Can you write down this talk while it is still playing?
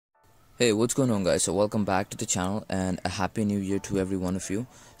Hey, what's going on, guys? So welcome back to the channel and a happy new year to every one of you.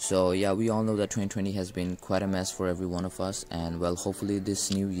 So yeah, we all know that 2020 has been quite a mess for every one of us, and well, hopefully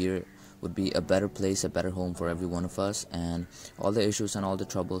this new year would be a better place, a better home for every one of us, and all the issues and all the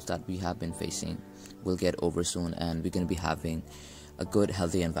troubles that we have been facing will get over soon, and we're going to be having a good,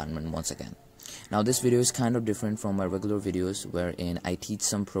 healthy environment once again. Now this video is kind of different from my regular videos wherein I teach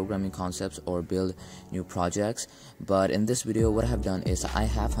some programming concepts or build new projects, but in this video what I have done is I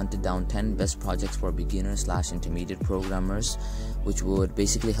have hunted down 10 best projects for beginner/intermediate programmers, which would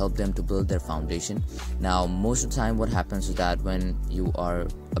basically help them to build their foundation. Now most of the time what happens is that when you are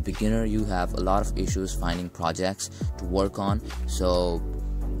a beginner, you have a lot of issues finding projects to work on, so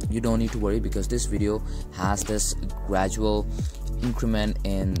you don't need to worry because this video has this gradual increment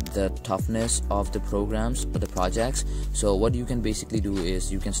in the toughness of the programs or the projects. So what you can basically do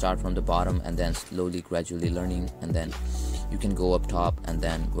is you can start from the bottom and then slowly gradually learning, and then you can go up top and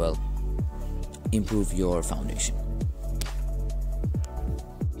then well improve your foundation.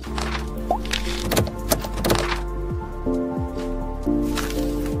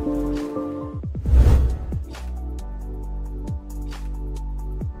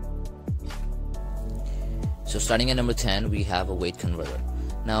 So starting at number 10, we have a weight converter.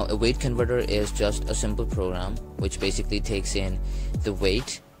 Now a weight converter is just a simple program which basically takes in the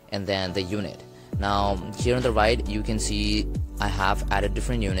weight and then the unit. Now here on the right you can see I have added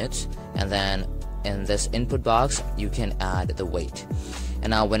different units, and then in this input box you can add the weight.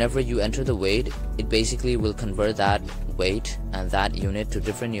 And now whenever you enter the weight, it basically will convert that weight and that unit to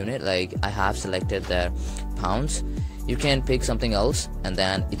different unit. Like I have selected the pounds. You can pick something else and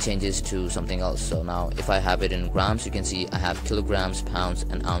then it changes to something else. So now if I have it in grams, you can see I have kilograms, pounds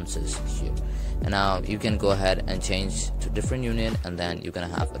and ounces here. And now you can go ahead and change to different unit, and then you're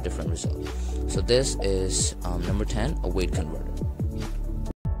gonna have a different result. So this is number 10, a weight converter.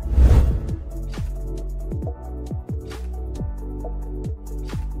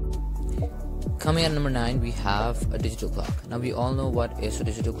 Coming at number 9, we have a digital clock. Now we all know what is a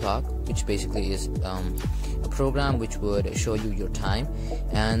digital clock, which basically is a program which would show you your time.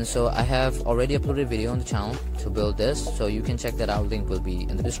 And so I have already uploaded a video on the channel to build this, so you can check that out. Link will be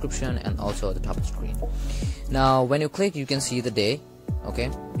in the description and also at the top of the screen. Now when you click, you can see the day. Okay,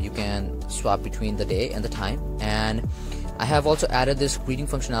 you can swap between the day and the time, and I have also added this greeting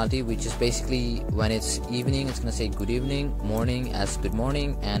functionality, which is basically when it's evening it's gonna say good evening, morning as good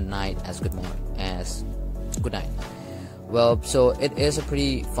morning, and night as good night. Well, so it is a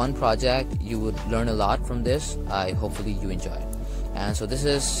pretty fun project. You would learn a lot from this. Hopefully you enjoy it. And so this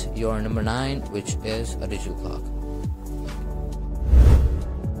is your number 9, which is a digital clock.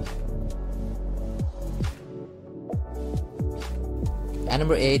 At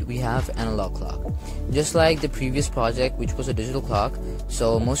number 8, we have analog clock. Just like the previous project, which was a digital clock,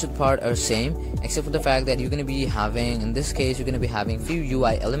 so most of the part are same, except for the fact that you're going to be having, in this case, you're going to be having few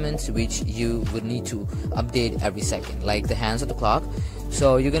UI elements which you would need to update every second, like the hands of the clock.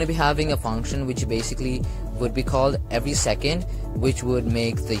 So you're going to be having a function which basically would be called every second, which would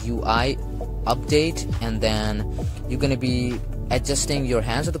make the UI update, and then you're going to be adjusting your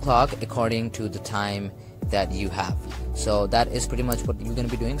hands of the clock according to the time that you have. So that is pretty much what you're going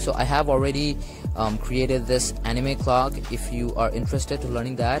to be doing. So I have already created this anime clock. If you are interested to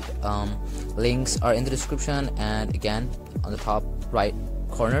learning that, links are in the description and again on the top right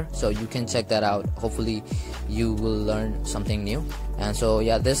corner, so you can check that out. Hopefully you will learn something new. And so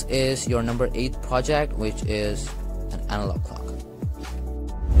yeah, this is your number 8 project, which is an analog clock.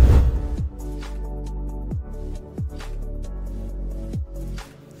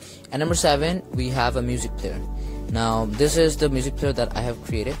 At number 7, we have a music player. Now this is the music player that I have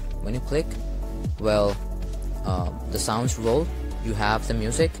created. When you click, well, the sounds roll, you have the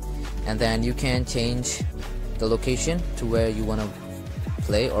music, and then you can change the location to where you want to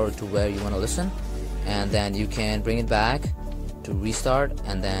play or to where you want to listen, and then you can bring it back to restart,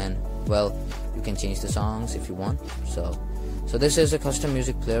 and then well, you can change the songs if you want. So this is a custom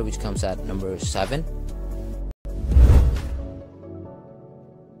music player which comes at number 7.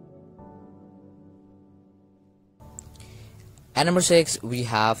 At number 6, we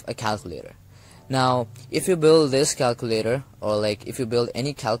have a calculator. Now if you build this calculator, or like if you build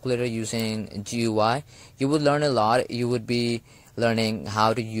any calculator using GUI, you would learn a lot. You would be learning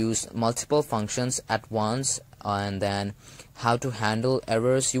how to use multiple functions at once, and then how to handle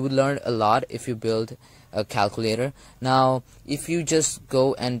errors. You would learn a lot if you build a calculator. Now if you just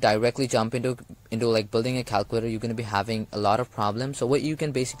go and directly jump into like building a calculator, you're going to be having a lot of problems. So what you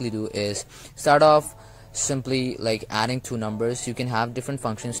can basically do is start off simply like adding two numbers. You can have different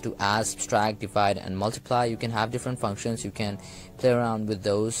functions to add, subtract, divide, and multiply. You can have different functions, you can play around with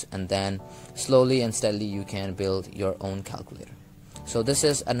those, and then slowly and steadily you can build your own calculator. So this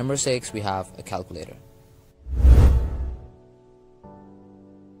is at number 6, we have a calculator.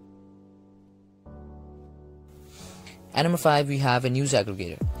 At number 5, we have a news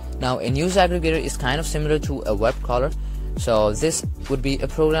aggregator. Now a news aggregator is kind of similar to a web crawler. So this would be a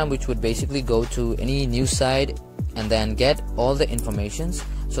program which would basically go to any news site and then get all the informations.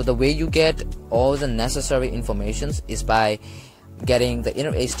 So the way you get all the necessary informations is by getting the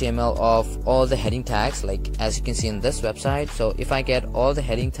inner HTML of all the heading tags, like as you can see in this website. So if I get all the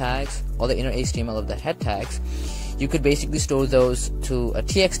heading tags, all the inner HTML of the head tags, you could basically store those to a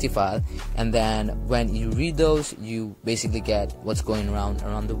TXT file, and then when you read those, you basically get what's going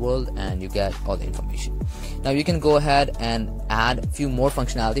around the world, and you get all the information. Now you can go ahead and add a few more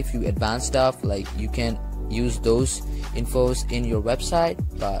functionality, few advanced stuff, like you can use those infos in your website,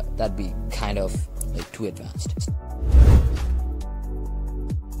 but that'd be kind of like too advanced.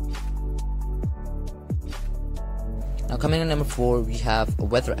 Now coming in number 4, we have a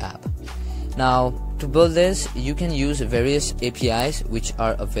weather app. Now to build this, you can use various APIs which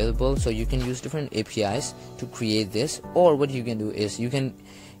are available. So you can use different APIs to create this, or what you can do is you can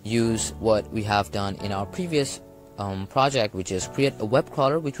use what we have done in our previous project, which is create a web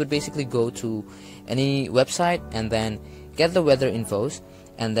crawler, which would basically go to any website and then get the weather infos,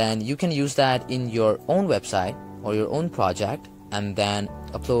 and then you can use that in your own website or your own project, and then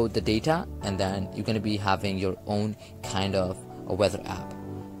upload the data, and then you're going to be having your own kind of a weather app.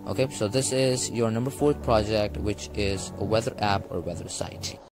 Okay, so this is your number 4 project, which is a weather app or weather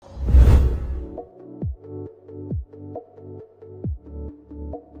site.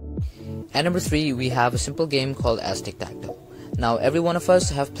 At number 3, we have a simple game called as Tic-Tac-Toe. Now every one of us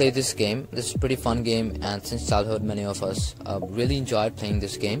have played this game. This is a pretty fun game, and since childhood many of us really enjoyed playing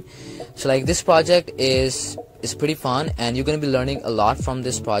this game. So like this project is pretty fun, and you're going to be learning a lot from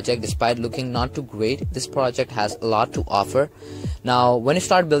this project. Despite looking not too great, this project has a lot to offer. Now when you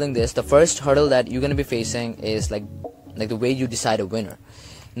start building this, the first hurdle that you're going to be facing is like the way you decide a winner.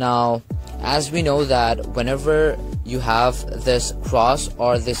 Now as we know that whenever you have this cross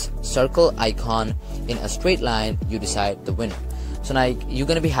or this circle icon in a straight line, you decide the winner. So now you're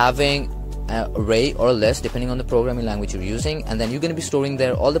going to be having an array or a list depending on the programming language you're using, and then you're going to be storing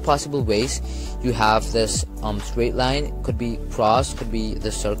there all the possible ways you have this straight line, could be cross, could be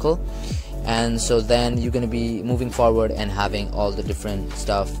the circle, and so then you're going to be moving forward and having all the different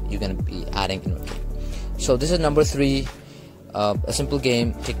stuff you're going to be adding in your game. So this is number 3, a simple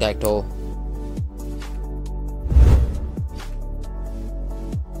game, Tic-Tac-Toe.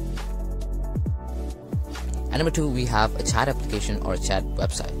 And number 2, we have a chat application or a chat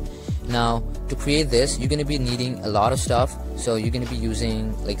website. Now to create this, you're going to be needing a lot of stuff. So you're going to be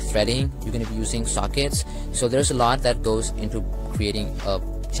using like threading, you're going to be using sockets. So there's a lot that goes into creating a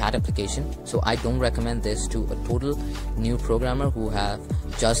chat application. So I don't recommend this to a total new programmer who have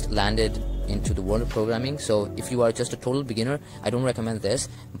just landed into the world of programming. So if you are just a total beginner, I don't recommend this.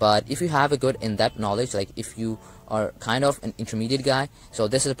 But if you have a good in-depth knowledge, like if you are kind of an intermediate guy, so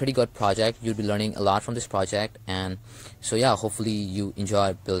this is a pretty good project. You'll be learning a lot from this project, and so yeah, hopefully you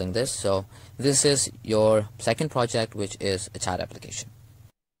enjoy building this. So this is your second project, which is a chat application.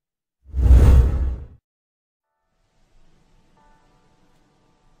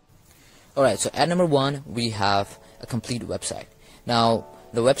 Alright, so at number 1, we have a complete website. Now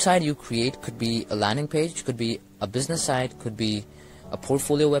the website you create could be a landing page, could be a business site, could be a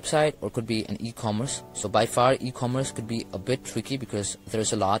portfolio website, or could be an e-commerce. So by far e-commerce could be a bit tricky because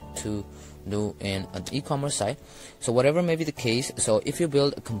there's a lot to do in an e-commerce site. So whatever may be the case, so if you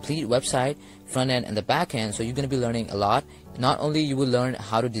build a complete website, front end and the back end, so you're going to be learning a lot. Not only you will learn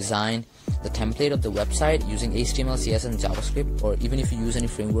how to design the template of the website using HTML, CSS and JavaScript, or even if you use any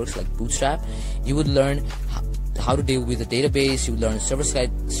frameworks like Bootstrap, you would learn how to deal with the database, you learn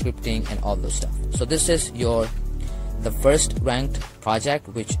server-side scripting and all those stuff. So this is the first ranked project,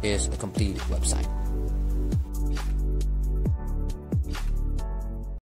 which is a complete website.